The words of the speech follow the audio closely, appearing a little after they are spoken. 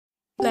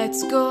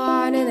Let's go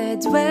on an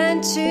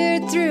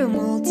adventure through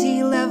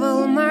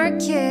multi-level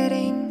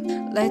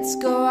marketing. Let's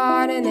go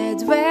on an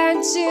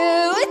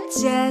adventure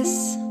with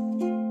Jess.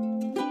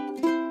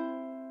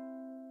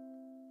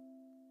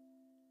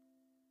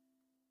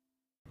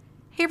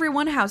 Hey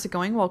everyone, how's it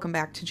going? Welcome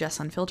back to Jess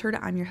Unfiltered.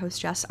 I'm your host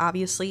Jess,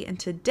 obviously, and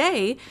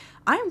today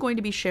I'm going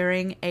to be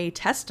sharing a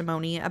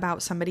testimony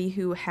about somebody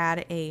who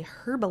had a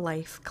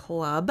Herbalife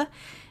club,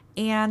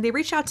 and they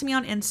reached out to me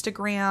on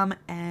Instagram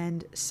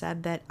and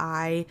said that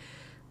I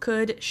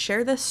could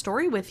share this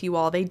story with you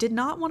all. They did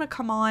not want to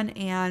come on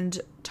and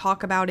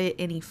talk about it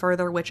any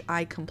further, which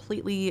I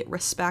completely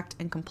respect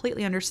and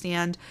completely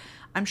understand.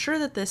 I'm sure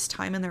that this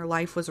time in their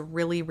life was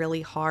really,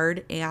 really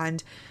hard,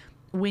 and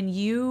when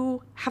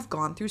you have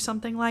gone through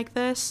something like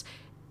this,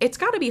 it's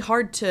got to be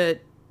hard to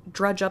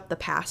drudge up the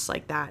past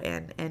like that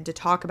and to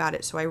talk about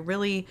it. So I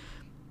really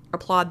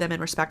applaud them and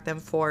respect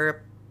them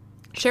for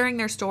sharing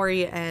their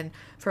story and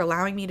for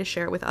allowing me to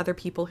share it with other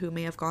people who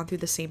may have gone through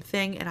the same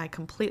thing. And I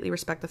completely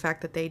respect the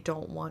fact that they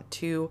don't want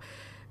to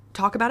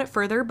talk about it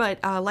further. But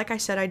like I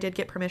said, I did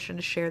get permission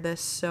to share this.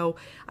 So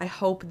I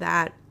hope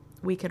that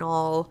we can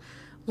all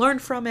learn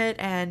from it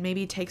and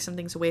maybe take some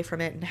things away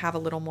from it and have a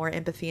little more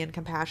empathy and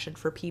compassion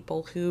for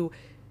people who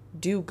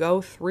do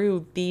go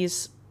through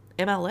these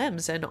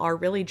MLMs and are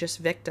really just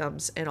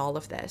victims in all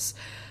of this.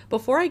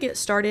 Before I get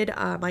started,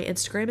 my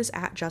Instagram is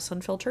at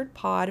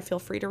JessUnfilteredPod. Feel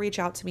free to reach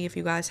out to me if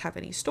you guys have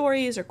any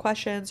stories or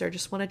questions or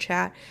just want to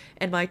chat.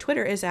 And my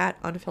Twitter is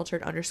at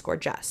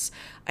unfiltered_Jess.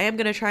 I am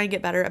going to try and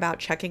get better about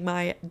checking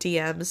my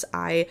DMs.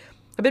 I've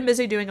been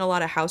busy doing a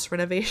lot of house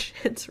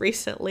renovations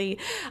recently.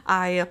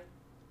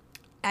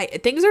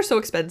 Things are so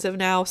expensive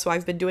now, so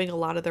I've been doing a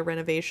lot of the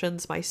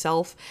renovations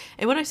myself.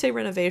 And when I say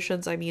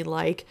renovations, I mean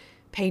like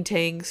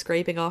painting,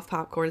 scraping off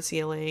popcorn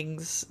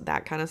ceilings,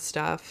 that kind of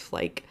stuff,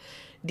 like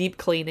deep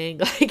cleaning.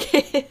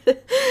 Like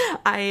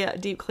I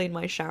deep cleaned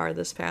my shower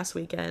this past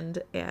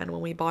weekend, and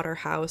when we bought our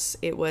house,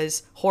 it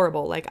was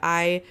horrible. Like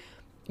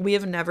we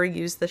have never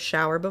used the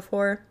shower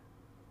before.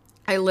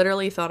 I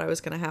literally thought I was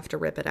going to have to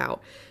rip it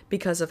out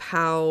because of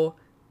how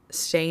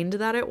stained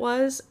that it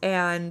was,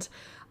 and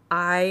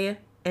I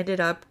ended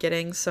up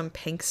getting some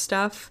pink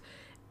stuff,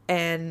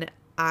 and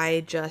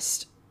I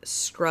just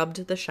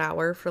scrubbed the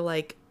shower for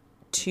like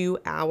 2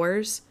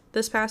 hours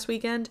this past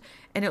weekend,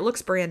 and it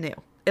looks brand new.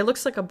 It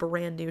looks like a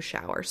brand new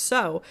shower.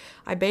 So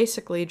I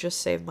basically just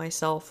saved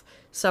myself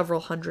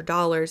several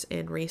 $100s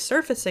in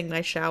resurfacing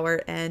my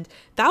shower and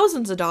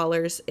thousands of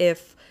dollars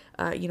if,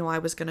 I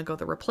was going to go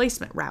the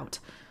replacement route.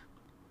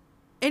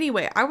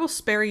 Anyway, I will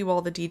spare you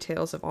all the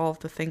details of all of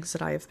the things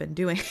that I have been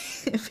doing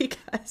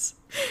because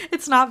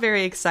it's not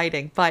very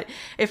exciting. But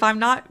if I'm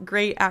not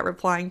great at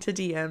replying to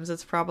DMs,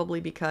 it's probably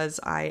because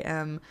I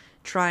am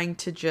trying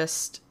to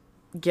just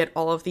get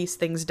all of these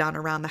things done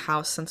around the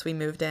house since we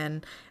moved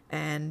in.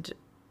 And,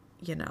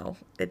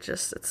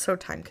 it's so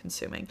time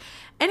consuming.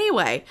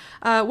 Anyway,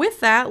 with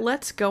that,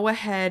 let's go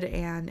ahead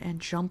and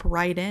jump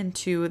right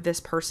into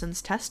this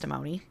person's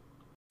testimony.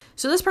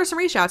 So this person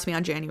reached out to me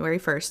on January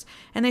 1st,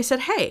 and they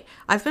said, "Hey,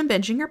 I've been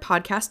binging your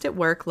podcast at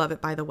work, love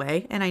it by the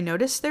way, and I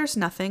noticed there's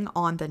nothing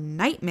on the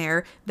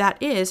nightmare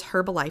that is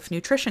Herbalife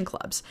nutrition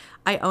clubs.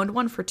 I owned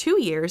one for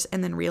 2 years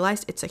and then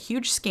realized it's a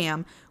huge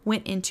scam,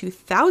 went into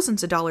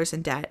thousands of dollars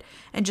in debt,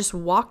 and just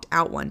walked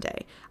out one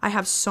day. I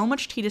have so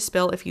much tea to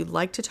spill. If you'd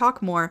like to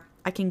talk more,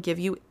 I can give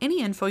you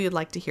any info you'd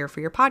like to hear for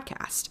your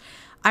podcast."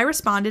 I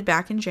responded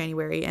back in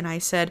January and I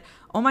said,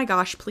 "Oh my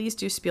gosh, please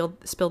do spill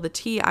the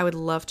tea. I would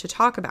love to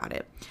talk about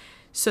it."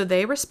 So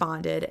they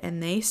responded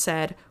and they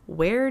said,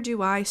 "Where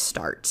do I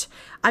start?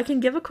 I can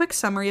give a quick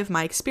summary of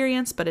my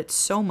experience, but it's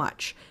so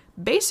much.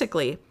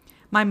 Basically,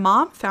 my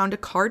mom found a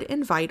card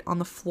invite on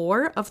the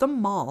floor of the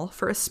mall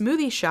for a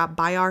smoothie shop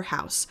by our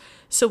house.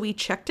 So we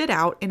checked it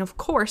out, and of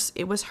course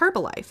it was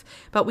Herbalife,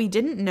 but we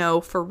didn't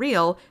know for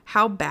real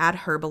how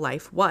bad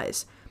Herbalife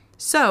was.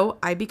 So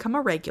I become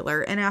a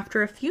regular, and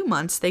after a few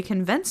months, they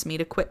convinced me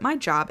to quit my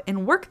job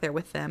and work there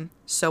with them.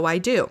 So I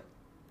do.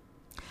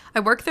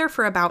 I work there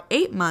for about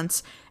 8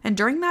 months, and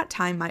during that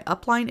time, my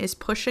upline is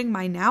pushing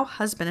my now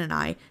husband and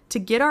I to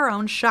get our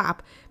own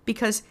shop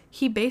because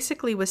he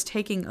basically was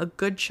taking a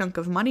good chunk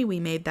of money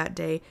we made that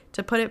day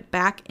to put it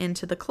back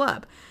into the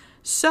club.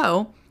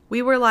 So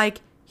we were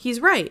like, he's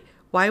right.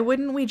 Why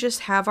wouldn't we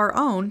just have our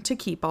own to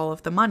keep all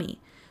of the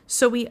money?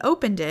 So we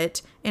opened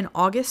it in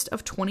August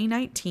of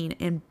 2019,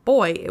 and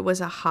boy, it was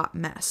a hot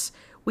mess.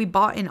 We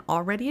bought an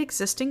already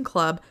existing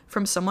club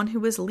from someone who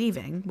was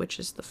leaving, which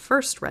is the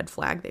first red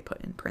flag they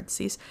put in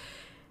parentheses,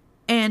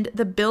 and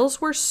the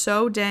bills were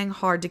so dang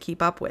hard to keep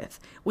up with.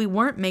 We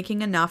weren't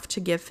making enough to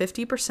give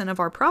 50% of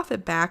our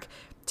profit back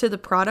to the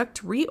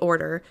product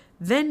reorder,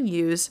 then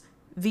use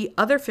the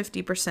other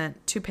 50%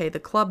 to pay the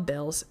club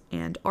bills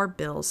and our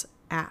bills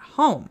at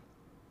home.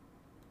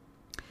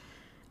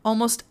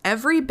 Almost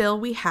every bill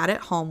we had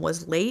at home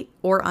was late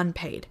or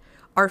unpaid.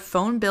 Our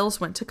phone bills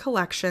went to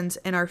collections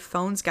and our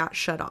phones got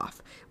shut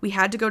off. We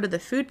had to go to the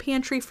food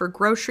pantry for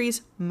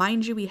groceries,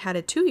 mind you, we had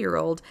a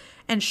 2-year-old,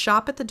 and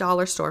shop at the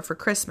dollar store for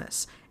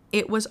Christmas.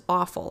 It was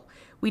awful.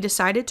 We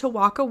decided to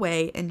walk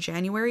away in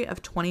January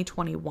of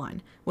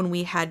 2021 when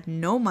we had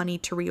no money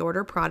to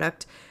reorder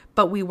product,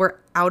 but we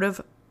were out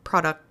of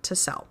product to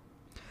sell.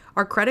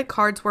 Our credit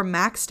cards were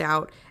maxed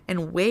out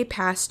and way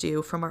past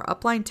due from our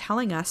upline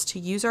telling us to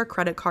use our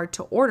credit card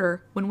to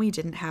order when we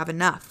didn't have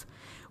enough.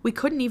 We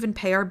couldn't even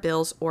pay our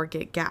bills or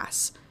get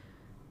gas.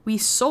 We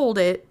sold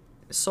it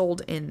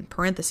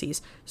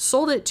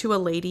to a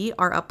lady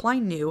our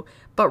upline knew,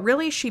 but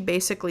really she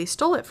basically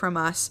stole it from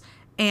us,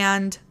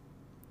 and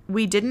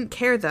we didn't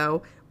care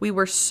though. We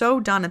were so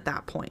done at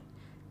that point.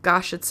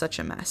 Gosh, it's such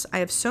a mess. I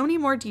have so many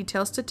more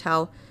details to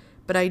tell,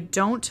 but I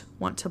don't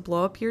want to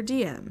blow up your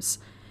DMs.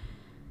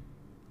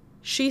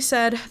 She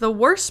said, the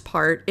worst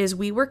part is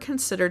we were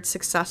considered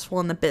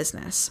successful in the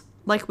business.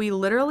 Like we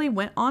literally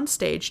went on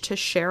stage to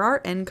share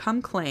our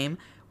income claim,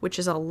 which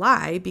is a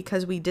lie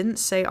because we didn't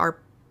say our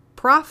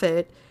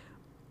profit,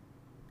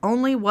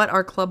 only what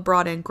our club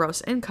brought in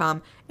gross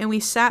income, and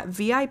we sat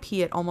VIP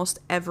at almost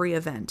every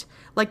event.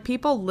 Like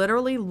people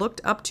literally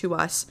looked up to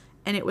us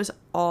and it was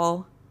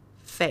all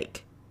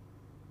fake.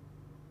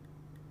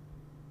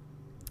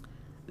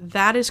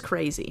 That is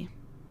crazy.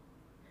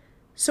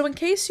 So in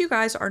case you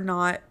guys are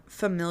not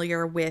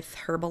familiar with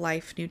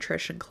Herbalife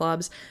nutrition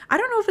clubs, I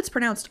don't know if it's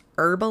pronounced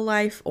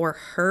Herbalife or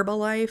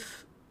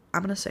Herbalife.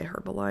 I'm going to say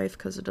Herbalife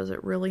because it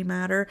doesn't really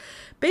matter.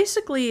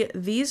 Basically,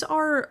 these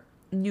are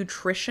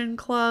nutrition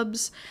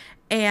clubs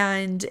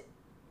and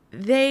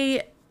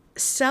they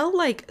sell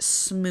like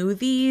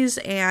smoothies,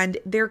 and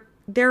they're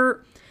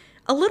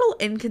a little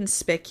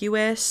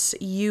inconspicuous.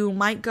 You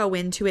might go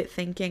into it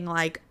thinking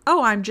like,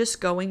 oh, I'm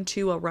just going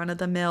to a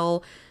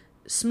run-of-the-mill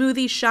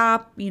smoothie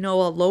shop, a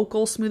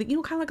local smoothie,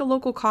 kind of like a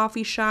local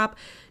coffee shop.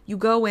 You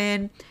go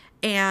in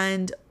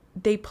and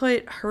they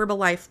put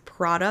Herbalife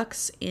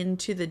products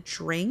into the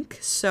drink.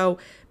 So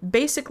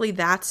basically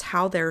that's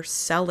how they're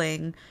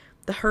selling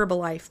the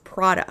Herbalife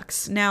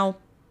products. Now,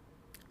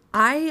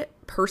 I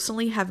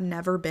personally have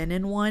never been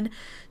in one,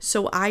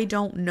 so I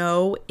don't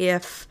know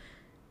if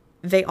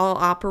they all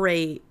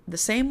operate the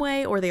same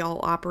way or they all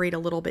operate a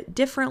little bit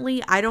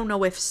differently. I don't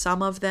know if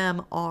some of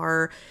them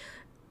are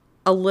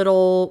a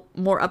little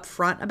more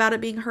upfront about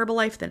it being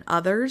Herbalife than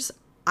others.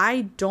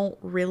 I don't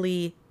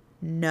really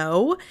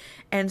know.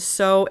 And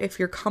so if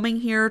you're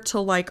coming here to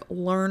like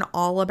learn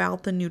all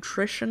about the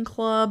nutrition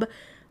club,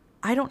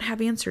 I don't have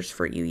answers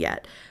for you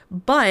yet.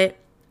 But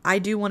I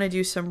do want to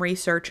do some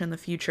research in the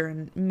future,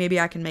 and maybe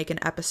I can make an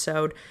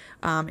episode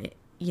in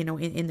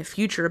the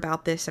future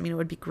about this. I mean, it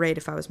would be great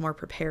if I was more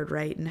prepared,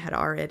 right? And had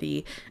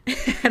already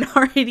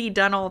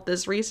done all of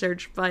this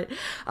research. But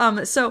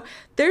so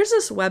there's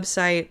this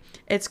website.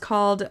 It's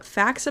called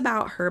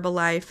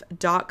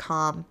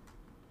factsabout.herbalife.com.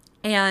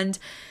 And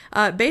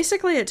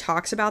basically it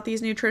talks about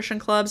these nutrition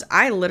clubs.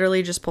 I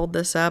literally just pulled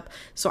this up,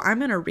 so I'm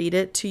going to read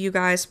it to you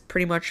guys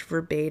pretty much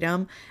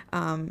verbatim.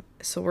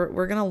 So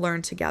we're going to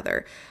learn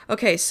together.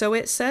 Okay, so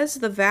it says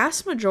the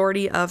vast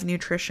majority of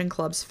nutrition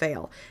clubs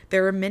fail.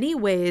 There are many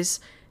ways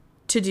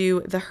to do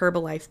the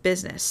Herbalife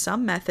business.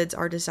 Some methods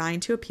are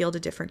designed to appeal to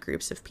different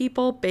groups of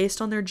people based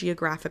on their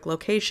geographic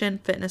location,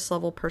 fitness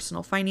level,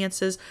 personal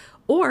finances,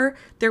 or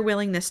their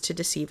willingness to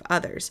deceive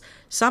others.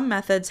 Some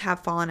methods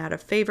have fallen out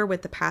of favor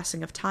with the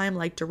passing of time,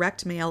 like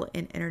direct mail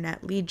and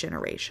internet lead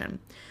generation.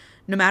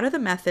 No matter the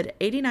method,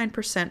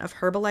 89% of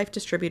Herbalife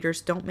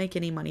distributors don't make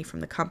any money from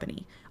the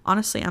company.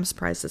 Honestly, I'm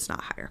surprised it's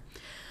not higher.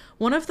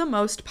 One of the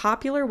most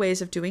popular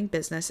ways of doing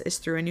business is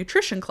through a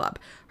nutrition club.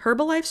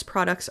 Herbalife's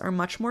products are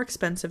much more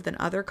expensive than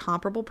other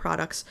comparable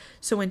products,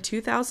 so in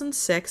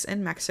 2006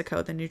 in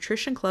Mexico, the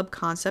nutrition club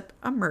concept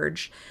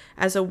emerged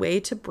as a way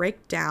to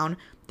break down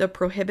the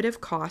prohibitive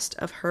cost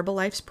of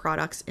Herbalife's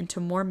products into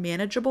more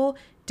manageable,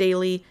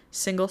 daily,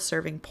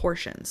 single-serving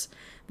portions.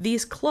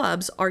 These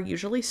clubs are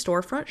usually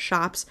storefront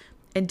shops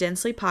in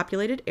densely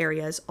populated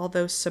areas,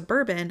 although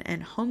suburban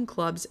and home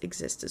clubs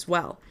exist as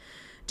well.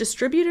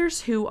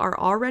 Distributors who are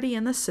already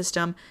in the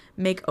system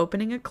make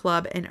opening a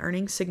club and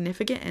earning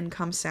significant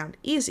income sound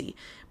easy,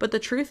 but the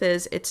truth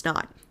is it's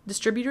not.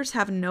 Distributors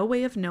have no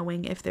way of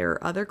knowing if there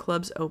are other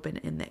clubs open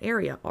in the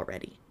area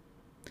already.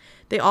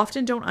 They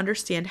often don't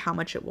understand how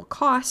much it will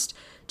cost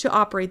to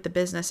operate the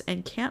business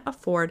and can't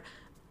afford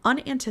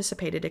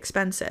unanticipated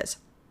expenses.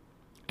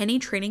 Any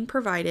training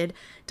provided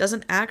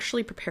doesn't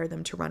actually prepare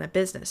them to run a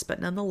business,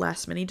 but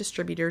nonetheless, many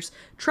distributors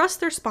trust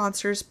their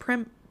sponsors'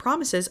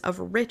 promises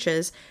of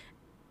riches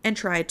and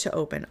tried to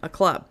open a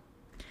club.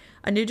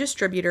 A new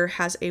distributor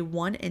has a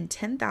 1 in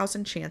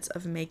 10,000 chance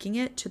of making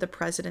it to the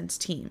president's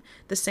team,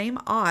 the same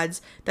odds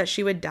that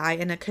she would die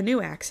in a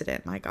canoe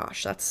accident. My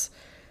gosh, that's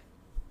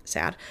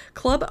sad.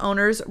 Club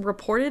owners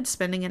reported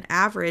spending an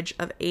average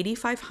of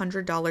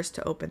 $8,500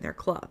 to open their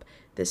club.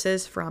 This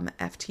is from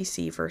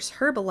FTC vs.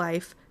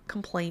 Herbalife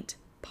complaint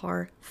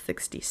par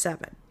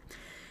 67.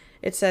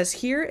 It says,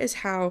 here is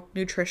how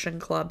nutrition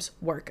clubs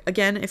work.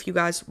 Again, if you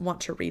guys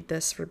want to read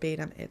this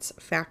verbatim, it's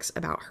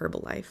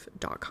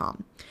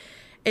factsabout.herbalife.com.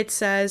 It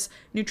says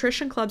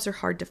nutrition clubs are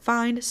hard to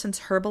find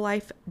since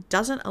Herbalife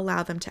doesn't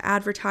allow them to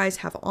advertise,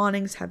 have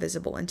awnings, have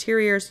visible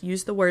interiors,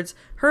 use the words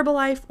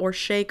Herbalife or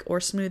shake or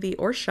smoothie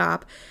or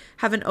shop,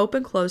 have an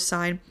open close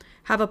sign,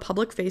 have a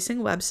public facing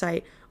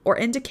website, or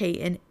indicate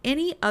in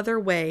any other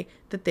way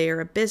that they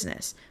are a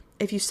business.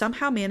 If you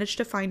somehow manage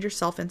to find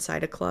yourself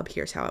inside a club,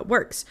 here's how it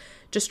works.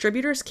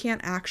 Distributors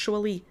can't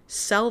actually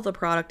sell the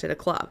product at a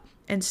club.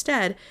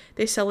 Instead,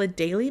 they sell a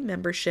daily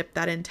membership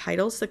that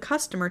entitles the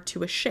customer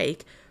to a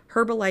shake,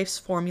 Herbalife's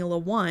Formula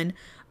 1,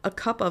 a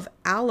cup of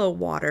aloe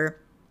water,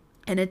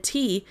 and a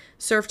tea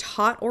served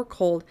hot or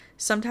cold.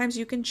 Sometimes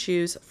you can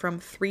choose from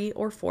 3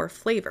 or 4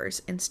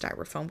 flavors in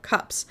styrofoam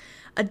cups.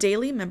 A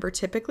daily member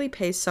typically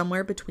pays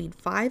somewhere between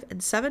 $5 and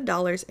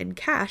 $7 in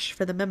cash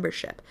for the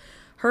membership.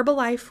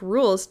 Herbalife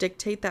rules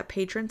dictate that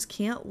patrons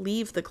can't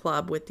leave the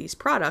club with these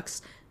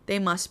products. They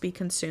must be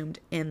consumed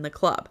in the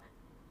club.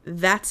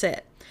 That's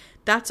it.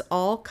 That's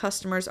all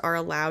customers are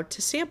allowed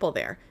to sample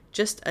there.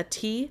 Just a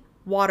tea,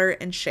 water,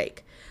 and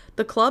shake.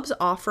 The clubs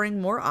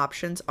offering more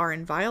options are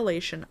in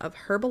violation of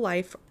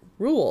Herbalife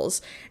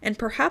rules and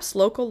perhaps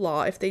local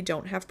law if they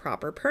don't have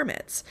proper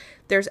permits.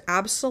 There's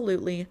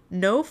absolutely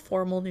no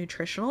formal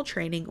nutritional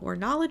training or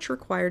knowledge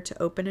required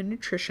to open a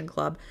nutrition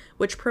club,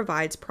 which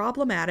proves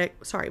problematic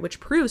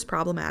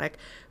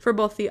for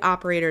both the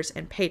operators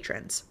and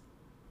patrons.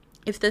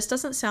 If this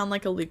doesn't sound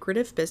like a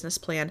lucrative business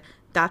plan,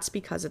 that's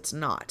because it's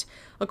not.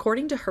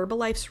 According to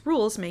Herbalife's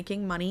rules,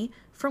 making money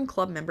from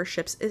club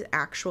memberships is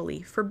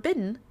actually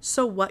forbidden,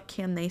 so what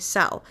can they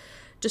sell?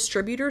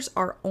 Distributors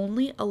are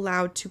only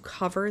allowed to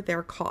cover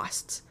their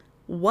costs.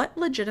 What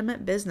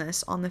legitimate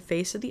business on the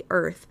face of the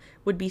earth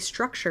would be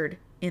structured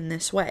in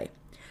this way?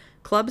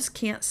 Clubs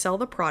can't sell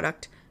the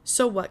product,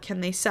 so what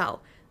can they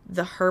sell?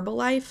 The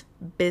Herbalife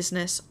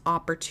business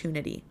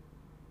opportunity.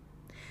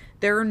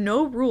 There are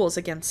no rules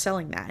against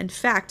selling that. In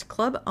fact,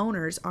 club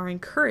owners are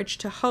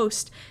encouraged to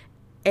host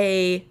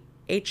a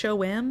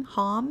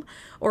HOM,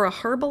 or a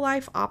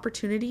Herbalife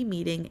opportunity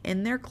meeting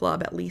in their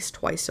club at least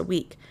twice a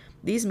week.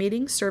 These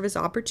meetings serve as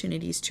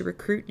opportunities to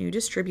recruit new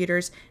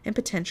distributors and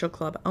potential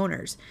club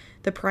owners.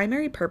 The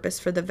primary purpose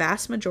for the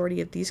vast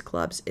majority of these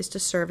clubs is to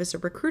serve as a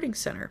recruiting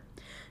center.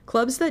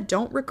 Clubs that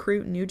don't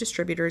recruit new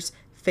distributors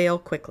fail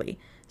quickly.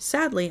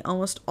 Sadly,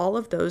 almost all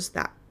of those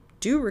that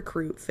do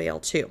recruit fail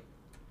too.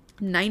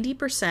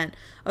 90%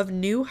 of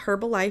new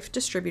Herbalife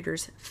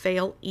distributors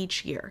fail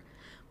each year.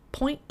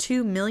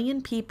 0.2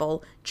 million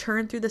people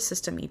churn through the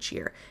system each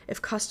year.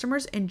 If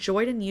customers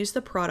enjoyed and used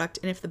the product,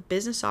 and if the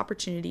business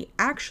opportunity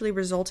actually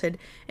resulted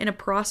in a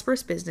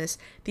prosperous business,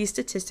 these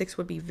statistics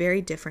would be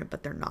very different,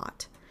 but they're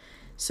not.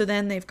 So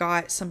then they've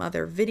got some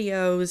other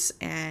videos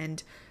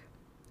and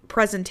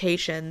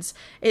presentations.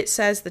 It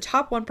says the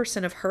top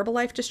 1% of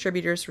Herbalife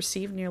distributors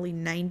receive nearly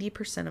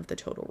 90% of the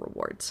total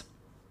rewards.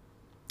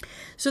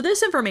 So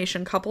this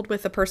information, coupled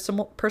with the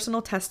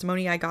personal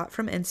testimony I got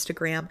from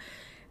Instagram,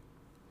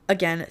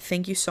 again,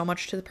 thank you so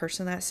much to the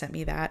person that sent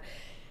me that.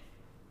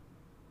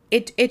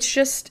 It's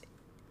just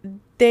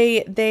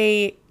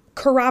they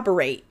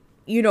corroborate,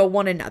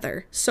 one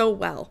another so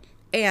well.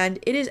 And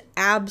it is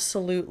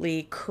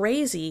absolutely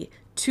crazy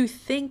to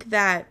think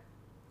that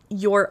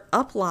your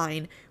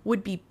upline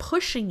would be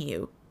pushing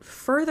you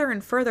further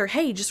and further.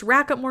 Hey, just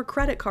rack up more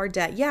credit card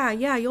debt. Yeah,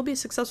 you'll be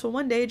successful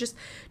one day. Just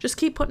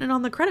keep putting it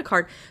on the credit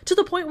card, to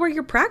the point where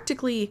you're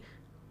practically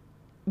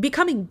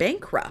becoming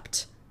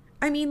bankrupt.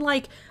 I mean,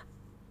 like,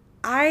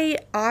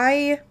 I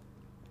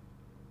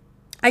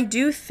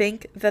do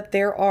think that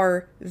there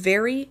are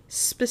very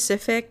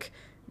specific,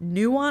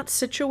 nuanced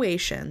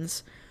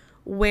situations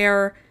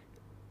where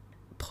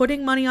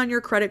putting money on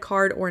your credit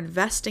card or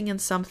investing in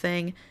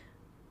something,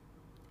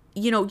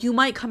 you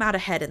might come out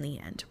ahead in the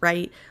end,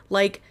 right?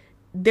 Like,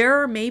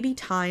 there may be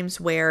times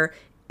where,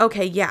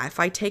 okay, yeah, if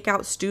I take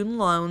out student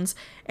loans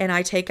and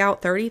I take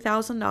out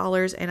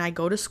 $30,000 and I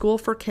go to school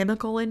for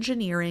chemical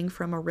engineering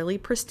from a really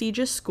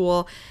prestigious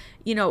school,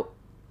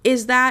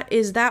 is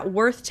that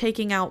worth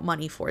taking out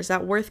money for? Is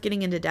that worth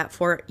getting into debt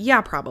for?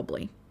 Yeah,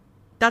 probably.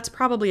 That's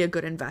probably a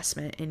good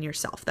investment in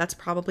yourself. That's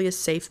probably a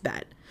safe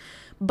bet.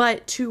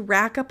 But to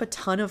rack up a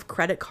ton of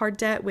credit card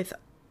debt with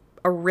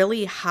a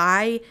really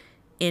high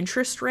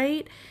interest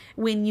rate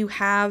when you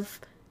have,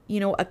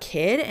 a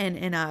kid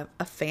and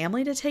a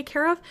family to take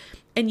care of,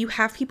 and you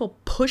have people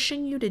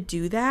pushing you to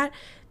do that,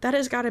 that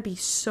has got to be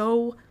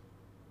so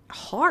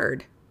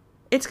hard.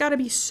 It's got to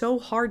be so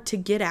hard to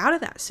get out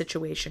of that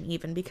situation,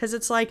 even, because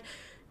it's like,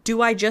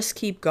 do I just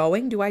keep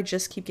going? Do I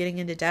just keep getting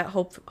into debt,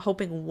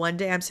 hoping one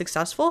day I'm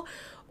successful?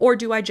 Or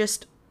do I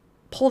just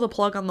pull the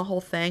plug on the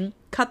whole thing,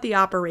 cut the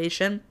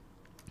operation,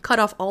 cut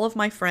off all of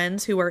my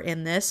friends who are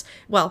in this?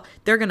 Well,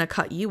 they're going to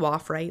cut you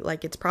off, right?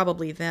 Like, it's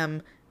probably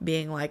them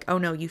being like, oh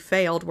no, you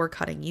failed. We're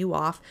cutting you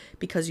off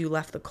because you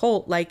left the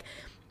cult. Like,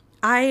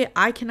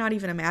 I cannot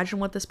even imagine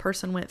what this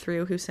person went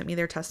through who sent me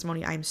their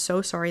testimony. I'm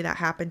so sorry that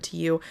happened to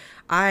you.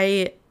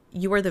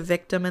 You are the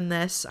victim in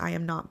this. I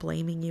am not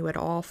blaming you at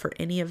all for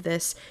any of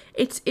this.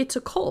 It's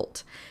a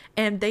cult,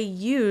 and they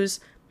use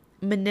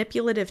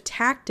manipulative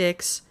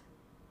tactics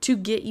to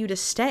get you to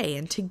stay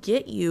and to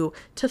get you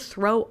to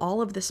throw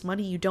all of this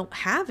money you don't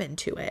have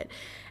into it.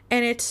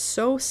 And it's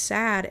so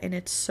sad and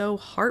it's so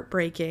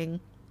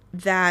heartbreaking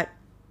that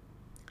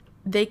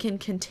they can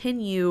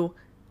continue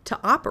to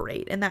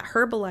operate and that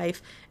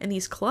Herbalife and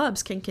these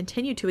clubs can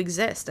continue to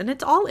exist. And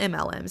it's all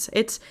MLMs.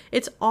 It's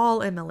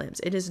all MLMs.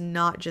 It is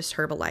not just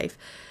Herbalife.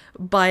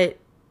 But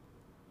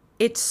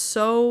it's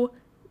so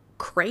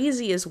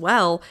crazy as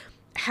well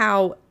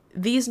how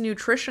these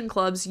nutrition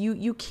clubs,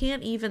 you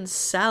can't even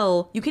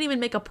sell, you can't even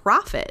make a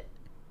profit.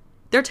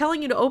 They're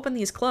telling you to open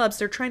these clubs.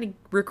 They're trying to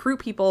recruit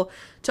people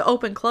to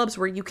open clubs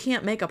where you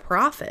can't make a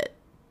profit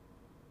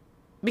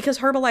because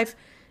Herbalife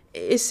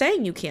is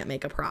saying you can't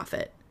make a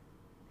profit.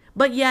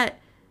 But yet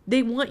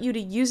they want you to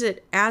use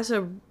it as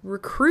a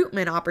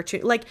recruitment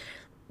opportunity, like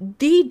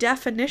the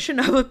definition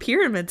of a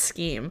pyramid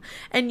scheme.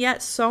 And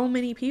yet so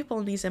many people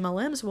in these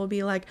MLMs will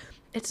be like,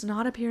 it's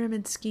not a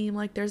pyramid scheme.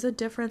 Like there's a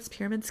difference.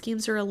 Pyramid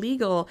schemes are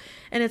illegal.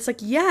 And it's like,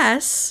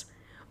 yes,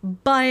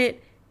 but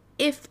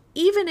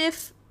even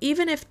if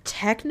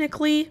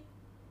technically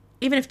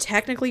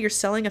you're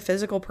selling a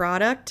physical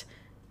product,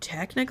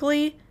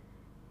 technically,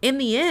 in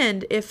the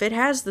end, if it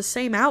has the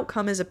same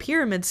outcome as a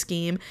pyramid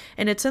scheme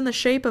and it's in the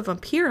shape of a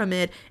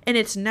pyramid and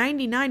it's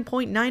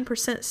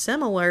 99.9%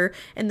 similar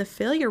and the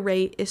failure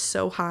rate is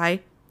so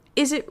high,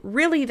 is it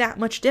really that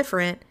much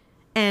different?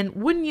 And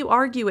wouldn't you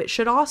argue it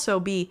should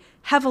also be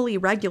heavily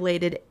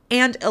regulated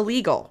and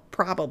illegal?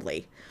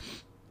 Probably.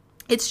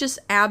 It's just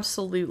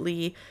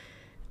absolutely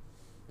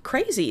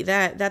crazy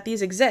that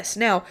these exist.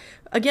 Now,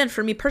 again,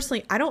 for me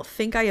personally, I don't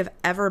think I have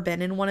ever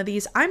been in one of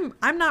these. I'm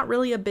not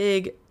really a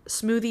big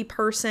smoothie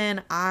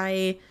person.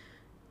 I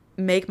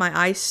make my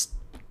iced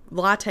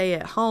latte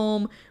at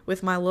home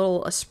with my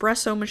little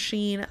espresso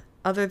machine.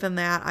 Other than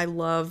that, I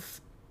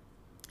love,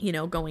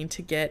 going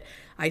to get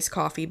iced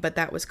coffee, but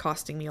that was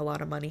costing me a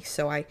lot of money.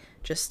 So I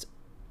just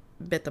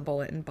bit the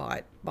bullet and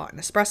bought an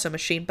espresso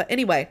machine. But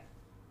anyway,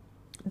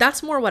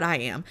 that's more what I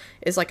am,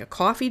 is like a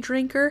coffee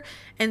drinker.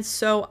 And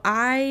so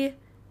I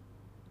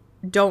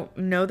don't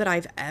know that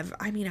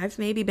I've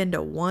maybe been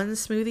to one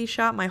smoothie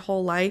shop my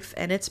whole life,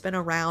 and it's been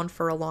around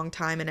for a long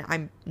time, and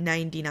I'm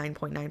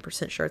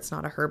 99.9% sure it's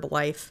not a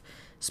Herbalife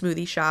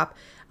smoothie shop.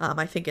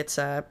 I think it's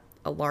a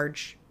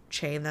large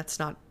chain that's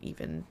not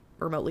even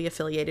remotely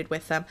affiliated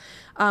with them.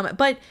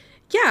 But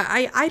yeah,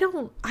 I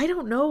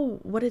don't know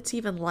what it's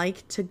even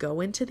like to go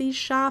into these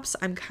shops.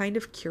 I'm kind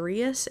of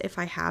curious if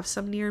I have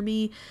some near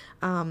me.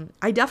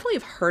 I definitely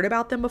have heard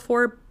about them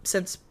before,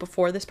 since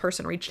before this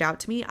person reached out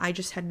to me. I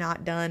just had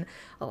not done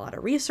a lot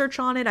of research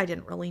on it. I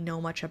didn't really know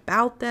much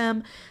about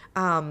them.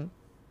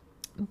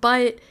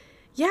 But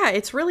yeah,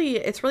 it's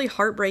really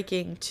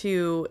heartbreaking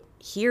to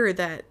hear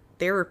that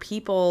there are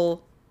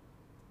people,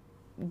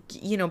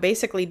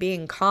 basically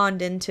being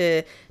conned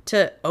into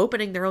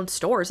opening their own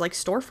stores. Like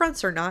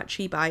storefronts are not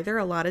cheap either.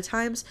 A lot of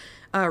times,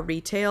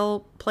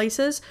 retail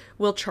places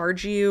will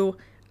charge you,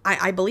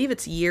 I believe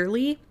it's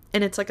yearly,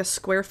 and it's like a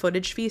square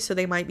footage fee. So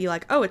they might be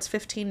like, oh, it's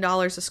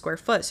 $15 a square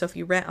foot. So if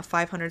you rent a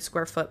 500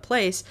 square foot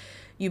place,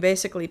 you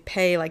basically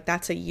pay, like,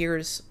 that's a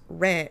year's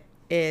rent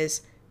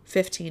is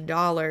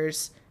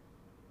 $15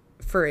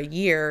 for a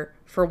year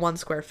for 1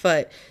 square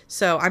foot.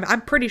 So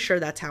I'm pretty sure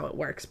that's how it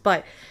works.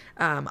 But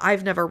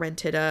I've never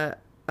rented a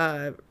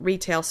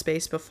retail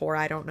space before.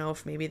 I don't know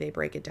if maybe they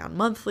break it down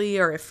monthly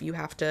or if you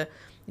have to,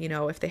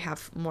 if they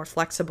have more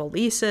flexible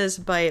leases.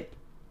 But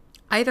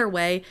either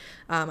way,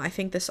 I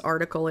think this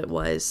article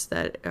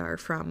that are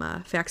from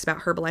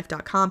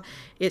factsabout.herbalife.com,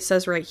 it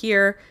says right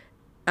here,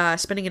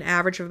 spending an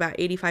average of about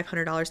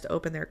 $8,500 to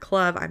open their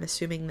club. I'm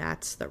assuming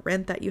that's the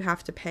rent that you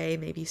have to pay,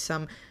 maybe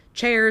some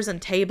chairs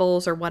and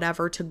tables or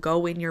whatever to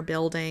go in your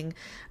building.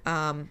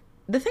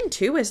 The thing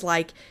too is,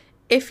 like,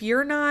 if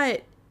you're not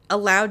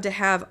allowed to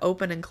have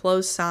open and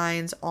closed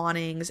signs,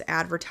 awnings,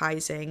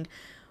 advertising,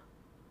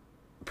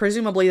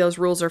 presumably those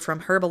rules are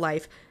from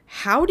Herbalife,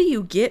 how do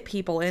you get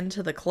people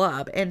into the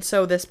club? And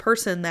so this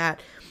person that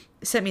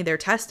sent me their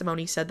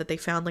testimony said that they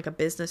found like a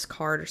business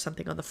card or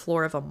something on the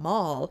floor of a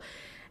mall.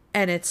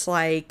 And it's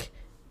like,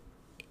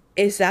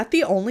 is that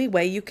the only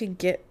way you can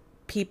get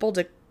people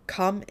to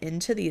come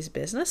into these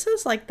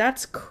businesses? Like,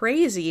 that's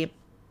crazy.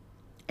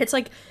 It's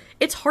like,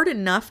 it's hard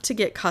enough to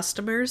get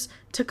customers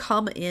to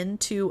come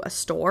into a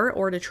store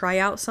or to try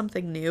out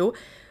something new.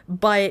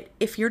 But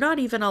if you're not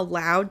even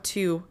allowed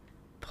to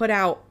put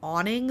out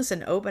awnings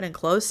and open and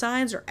close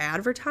signs or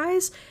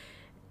advertise,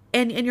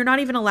 and you're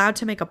not even allowed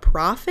to make a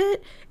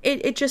profit,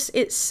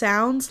 it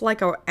sounds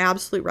like an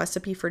absolute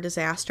recipe for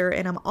disaster.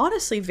 And I'm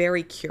honestly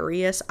very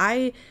curious.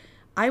 I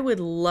would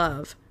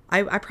love,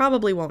 I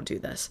probably won't do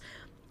this,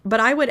 but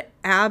I would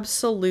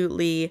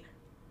absolutely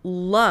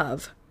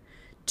love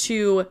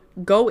to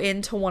go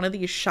into one of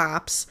these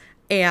shops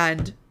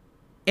and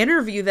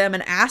interview them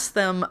and ask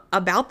them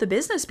about the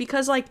business.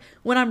 Because, like,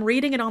 when I'm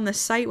reading it on this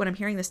site, when I'm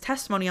hearing this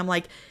testimony, I'm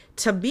like,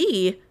 to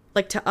me,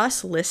 like, to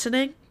us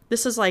listening,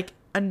 this is like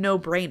a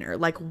no-brainer.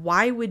 Like,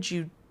 why would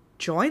you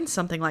join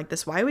something like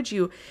this? Why would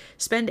you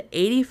spend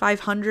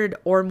 $8,500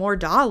 or more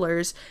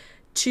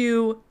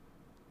to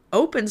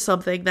open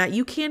something that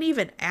you can't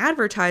even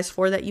advertise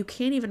for, that you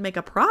can't even make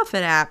a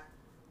profit at.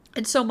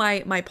 And so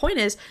my point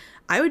is,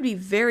 I would be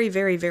very,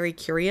 very, very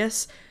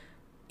curious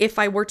if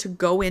I were to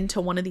go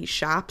into one of these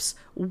shops,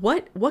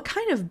 what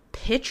kind of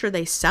pitch are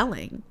they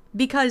selling?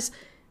 Because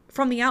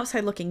from the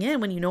outside looking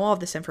in, when you know all of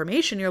this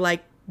information, you're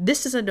like,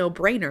 this is a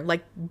no-brainer.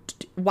 Like,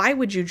 why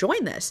would you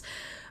join this?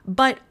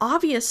 But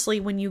obviously,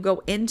 when you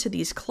go into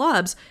these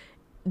clubs,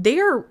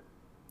 they're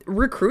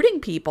recruiting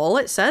people.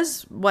 It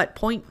says,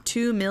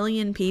 0.2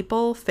 million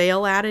people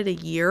fail at it a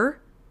year,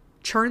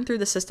 churn through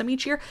the system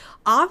each year.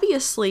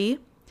 Obviously,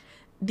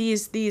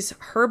 these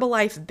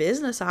Herbalife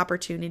business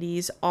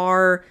opportunities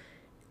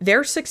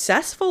they're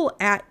successful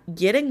at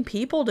getting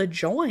people to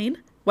join,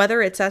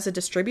 whether it's as a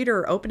distributor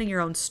or opening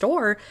your own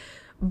store.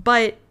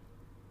 But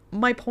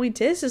my point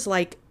is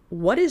like,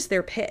 what is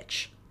their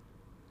pitch?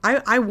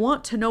 I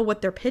want to know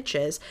what their pitch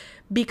is,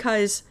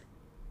 because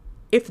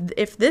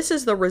if this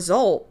is the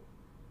result,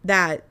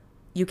 that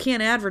you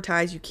can't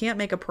advertise, you can't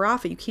make a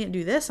profit, you can't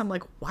do this, I'm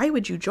like, why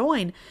would you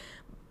join?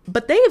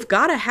 But they've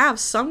got to have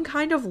some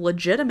kind of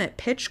legitimate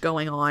pitch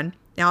going on.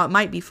 Now, it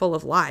might be full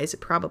of lies,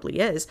 it probably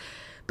is,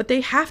 but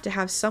they have to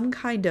have some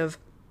kind of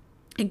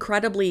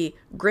incredibly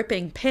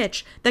gripping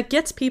pitch that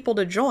gets people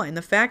to join.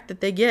 The fact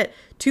that they get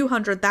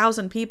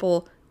 200,000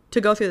 people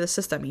to go through the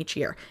system each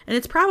year. And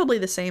it's probably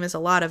the same as a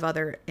lot of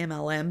other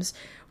MLMs,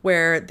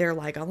 where they're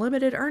like,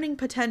 unlimited earning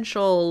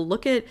potential,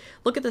 look at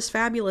this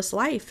fabulous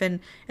life.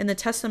 And the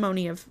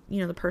testimony of,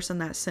 the person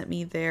that sent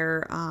me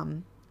their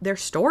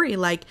story,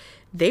 like,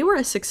 they were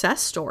a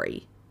success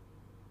story.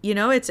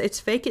 It's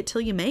fake it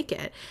till you make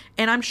it.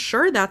 And I'm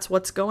sure that's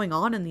what's going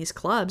on in these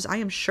clubs. I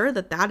am sure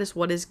that is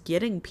what is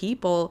getting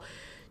people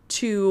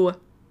to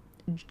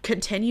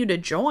continue to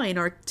join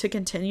or to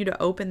continue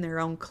to open their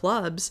own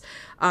clubs.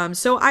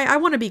 So I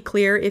want to be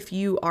clear, if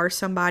you are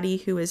somebody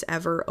who has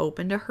ever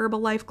opened a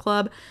Herbalife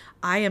club,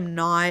 I am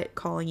not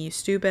calling you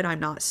stupid.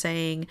 I'm not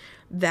saying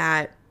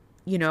that,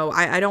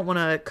 I don't want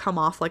to come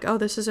off like, oh,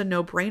 this is a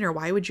no-brainer.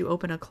 Why would you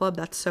open a club?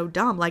 That's so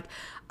dumb. Like,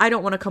 I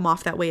don't want to come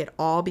off that way at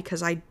all,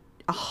 because I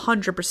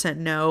 100%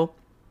 know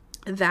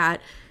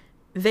that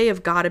they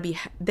have got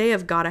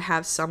to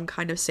have some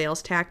kind of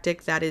sales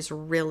tactic that is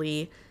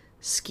really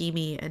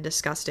schemy and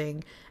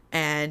disgusting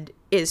and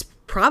is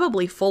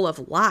probably full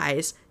of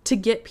lies to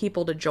get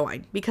people to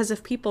join. Because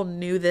if people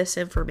knew this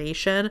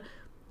information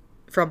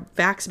from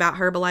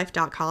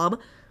factsabout.herbalife.com,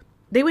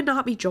 they would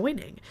not be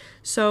joining.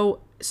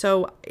 So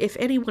if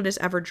anyone has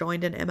ever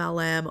joined an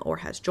MLM or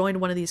has joined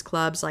one of these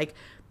clubs, like,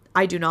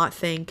 I do not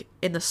think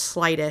in the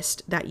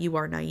slightest that you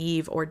are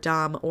naive or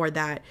dumb or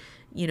that,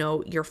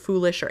 you're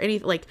foolish or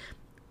anything. Like,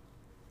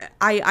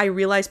 I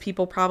realize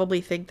people probably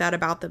think that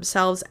about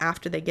themselves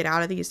after they get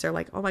out of these. They're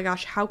like, oh my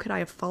gosh, how could I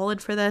have fallen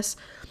for this?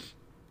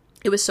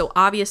 It was so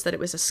obvious that it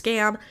was a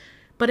scam.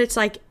 But it's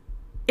like,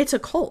 it's a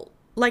cult.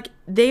 Like,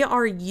 they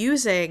are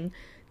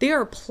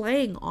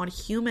playing on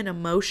human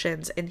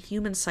emotions and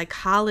human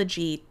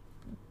psychology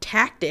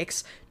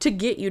tactics to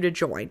get you to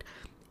join.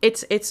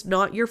 It's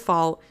not your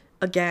fault.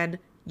 Again,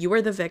 you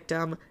are the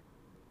victim.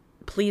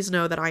 Please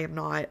know that I am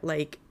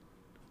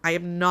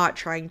not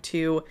trying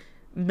to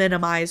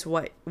minimize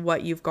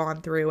what you've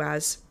gone through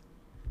as,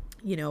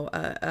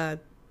 a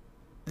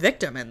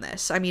victim in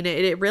this. I mean,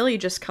 it really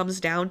just comes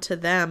down to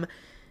them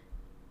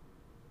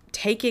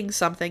taking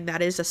something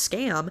that is a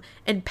scam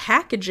and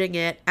packaging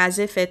it as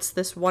if it's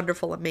this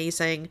wonderful,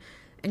 amazing,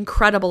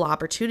 incredible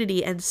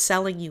opportunity and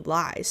selling you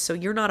lies. So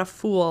you're not a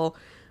fool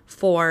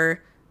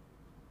for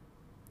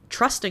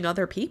trusting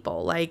other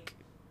people. Like,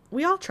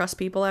 we all trust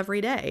people every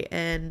day,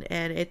 and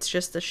it's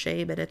just a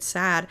shame and it's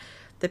sad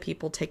that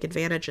people take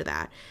advantage of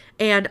that.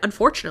 And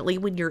unfortunately,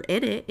 when you're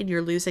in it and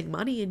you're losing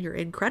money and you're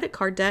in credit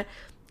card debt,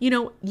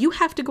 you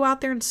have to go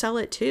out there and sell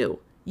it too.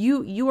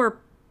 You are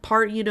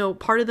part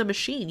of the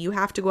machine. You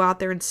have to go out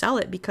there and sell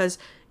it because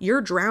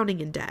you're drowning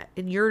in debt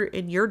and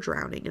you're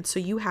drowning. And so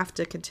you have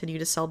to continue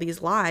to sell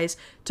these lies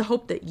to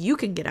hope that you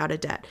can get out of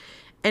debt.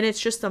 And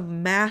it's just a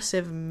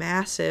massive,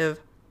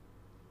 massive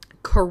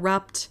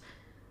corrupt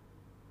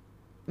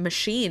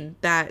machine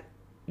that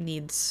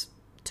needs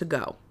to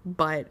go.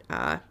 But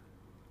I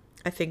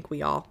think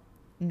we all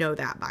know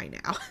that by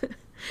now.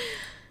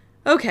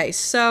 Okay,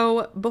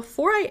 so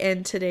before I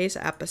end today's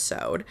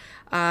episode,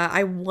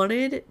 I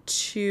wanted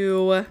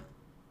to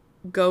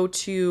go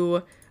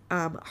to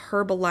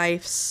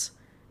Herbalife's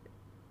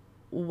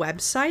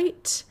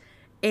website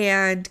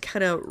and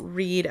kind of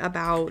read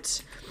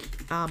about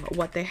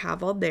what they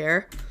have on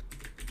there.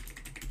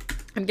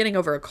 I'm getting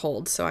over a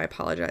cold, so I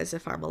apologize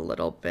if I'm a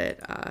little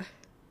bit,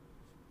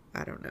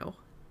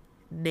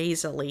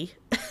 nasally.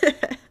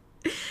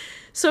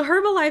 So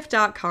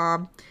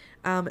herbalife.com,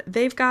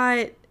 they've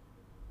got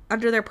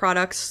under their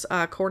products,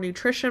 core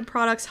nutrition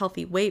products,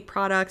 healthy weight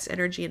products,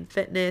 energy and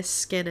fitness,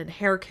 skin and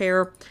hair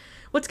care.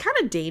 What's kind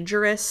of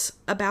dangerous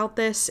about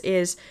this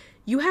is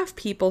you have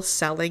people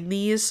selling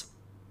these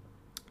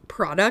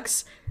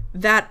products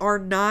that are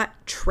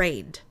not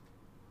trained.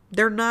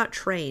 They're not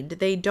trained.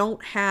 They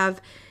don't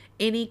have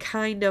any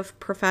kind of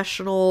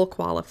professional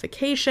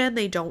qualification.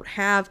 They don't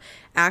have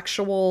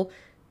actual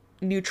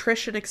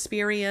nutrition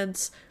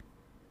experience.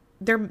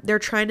 They're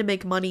trying to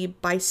make money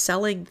by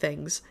selling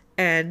things.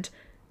 And,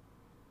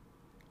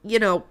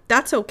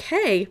 that's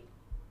okay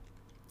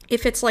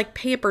if it's like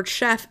Pampered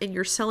Chef and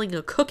you're selling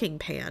a cooking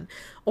pan,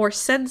 or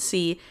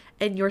Scentsy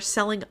and you're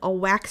selling a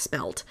wax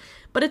melt.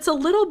 But it's a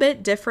little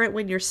bit different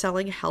when you're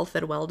selling health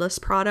and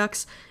wellness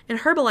products. And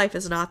Herbalife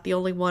is not the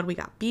only one. We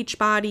got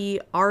Beachbody,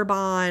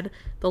 Arbonne,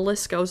 the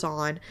list goes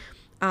on.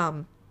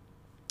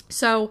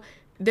 So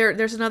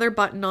there's another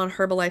button on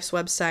Herbalife's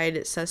website.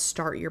 It says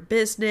start your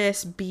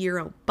business, be your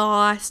own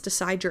boss,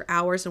 decide your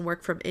hours and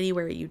work from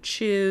anywhere you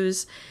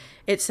choose.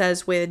 It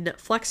says when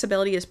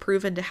flexibility is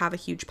proven to have a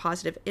huge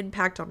positive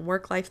impact on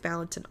work-life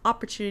balance, an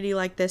opportunity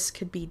like this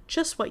could be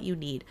just what you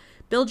need.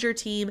 Build your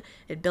team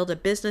and build a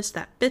business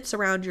that fits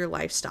around your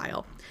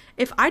lifestyle.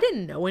 If I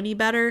didn't know any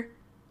better,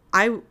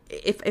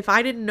 if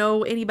I didn't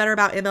know any better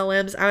about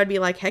MLMs, I would be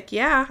like, heck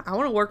yeah, I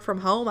want to work from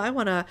home. I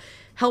want to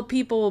help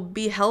people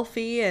be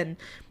healthy and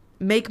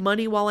make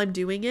money while I'm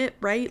doing it,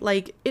 right?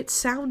 Like, it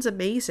sounds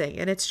amazing.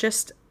 And it's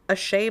just a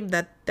shame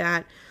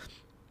that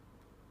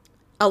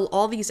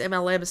all these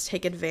MLMs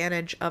take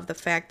advantage of the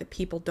fact that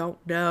people don't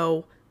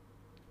know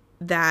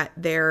that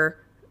they're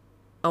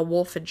a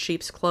wolf in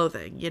sheep's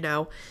clothing,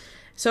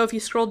 So if you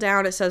scroll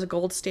down, it says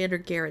gold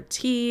standard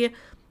guarantee.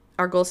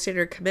 Our gold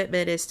standard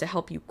commitment is to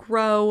help you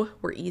grow.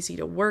 We're easy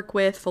to work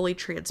with, fully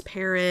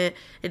transparent,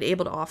 and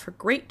able to offer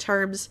great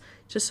terms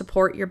to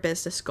support your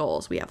business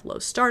goals. We have low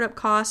startup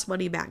costs,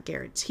 money back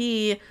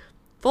guarantee,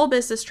 full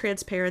business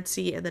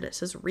transparency, and then it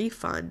says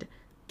refund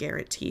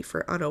guarantee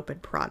for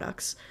unopened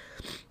products.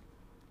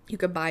 You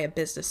can buy a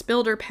business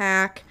builder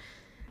pack,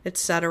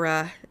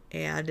 etc.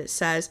 And it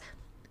says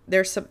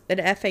there's an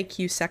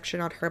FAQ section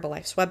on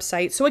Herbalife's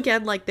website. So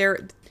again, like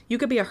you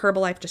could be a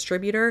Herbalife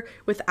distributor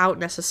without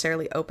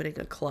necessarily opening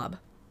a club.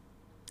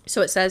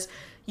 So it says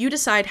you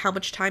decide how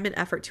much time and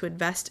effort to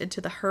invest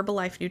into the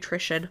Herbalife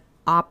nutrition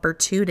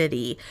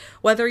opportunity.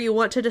 Whether you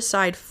want to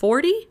dedicate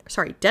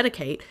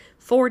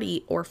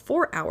 40 or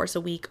 4 hours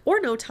a week or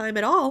no time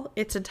at all,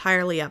 it's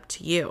entirely up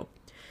to you.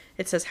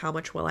 It says, how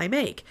much will I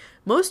make?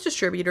 Most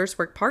distributors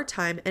work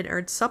part-time and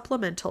earn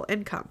supplemental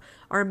income.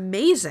 Our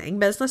amazing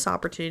business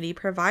opportunity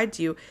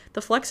provides you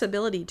the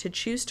flexibility to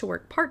choose to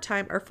work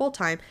part-time or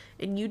full-time,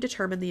 and you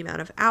determine the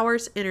amount of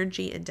hours,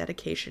 energy, and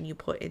dedication you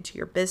put into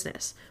your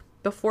business.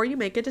 Before you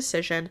make a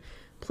decision,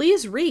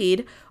 please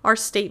read our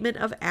statement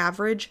of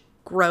average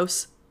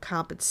gross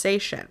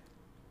compensation.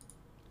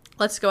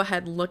 Let's go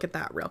ahead and look at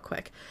that real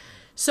quick.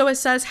 So it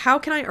says, how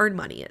can I earn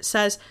money? It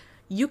says,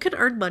 you can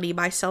earn money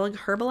by selling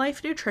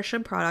Herbalife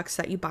nutrition products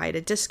that you buy at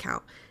a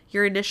discount.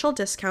 Your initial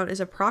discount is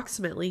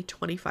approximately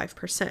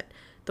 25%.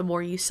 The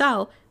more you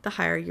sell, the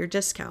higher your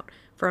discount,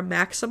 for a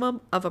maximum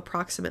of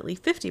approximately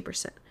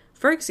 50%.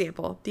 For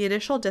example, the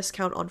initial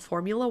discount on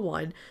Formula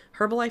One,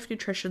 Herbalife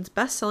Nutrition's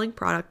best-selling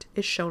product,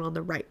 is shown on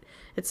the right.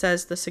 It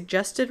says the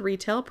suggested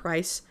retail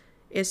price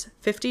is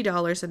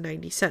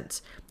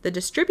 $50.90. The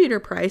distributor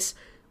price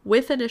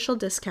with initial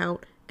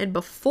discount and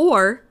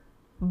before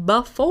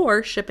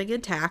shipping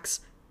and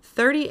tax,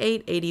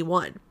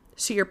 $38.81.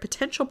 So your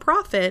potential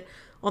profit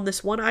on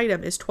this one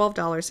item is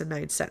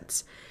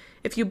 $12.09.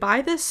 If you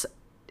buy this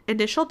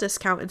initial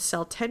discount and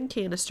sell 10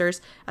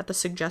 canisters at the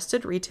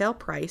suggested retail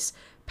price,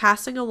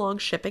 passing along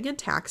shipping and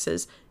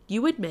taxes,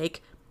 you would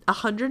make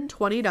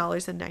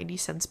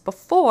 $120.90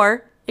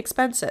 before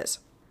expenses.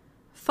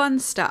 Fun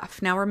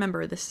stuff. Now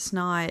remember, this is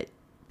not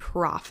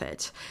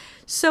profit.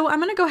 So I'm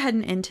going to go ahead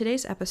and end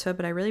today's episode,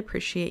 but I really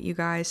appreciate you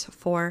guys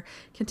for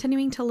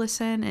continuing to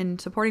listen and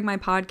supporting my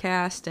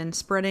podcast and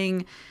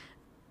spreading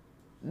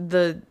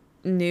the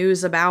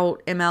news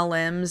about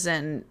MLMs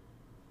and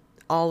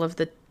all of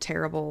the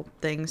terrible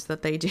things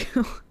that they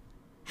do.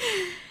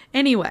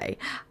 Anyway,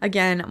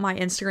 again, my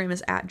Instagram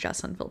is at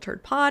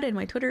JessUnfilteredPod and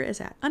my Twitter is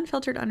at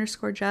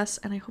unfiltered_Jess.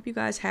 And I hope you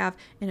guys have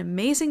an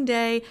amazing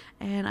day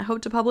and I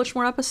hope to publish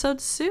more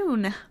episodes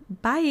soon.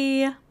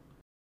 Bye.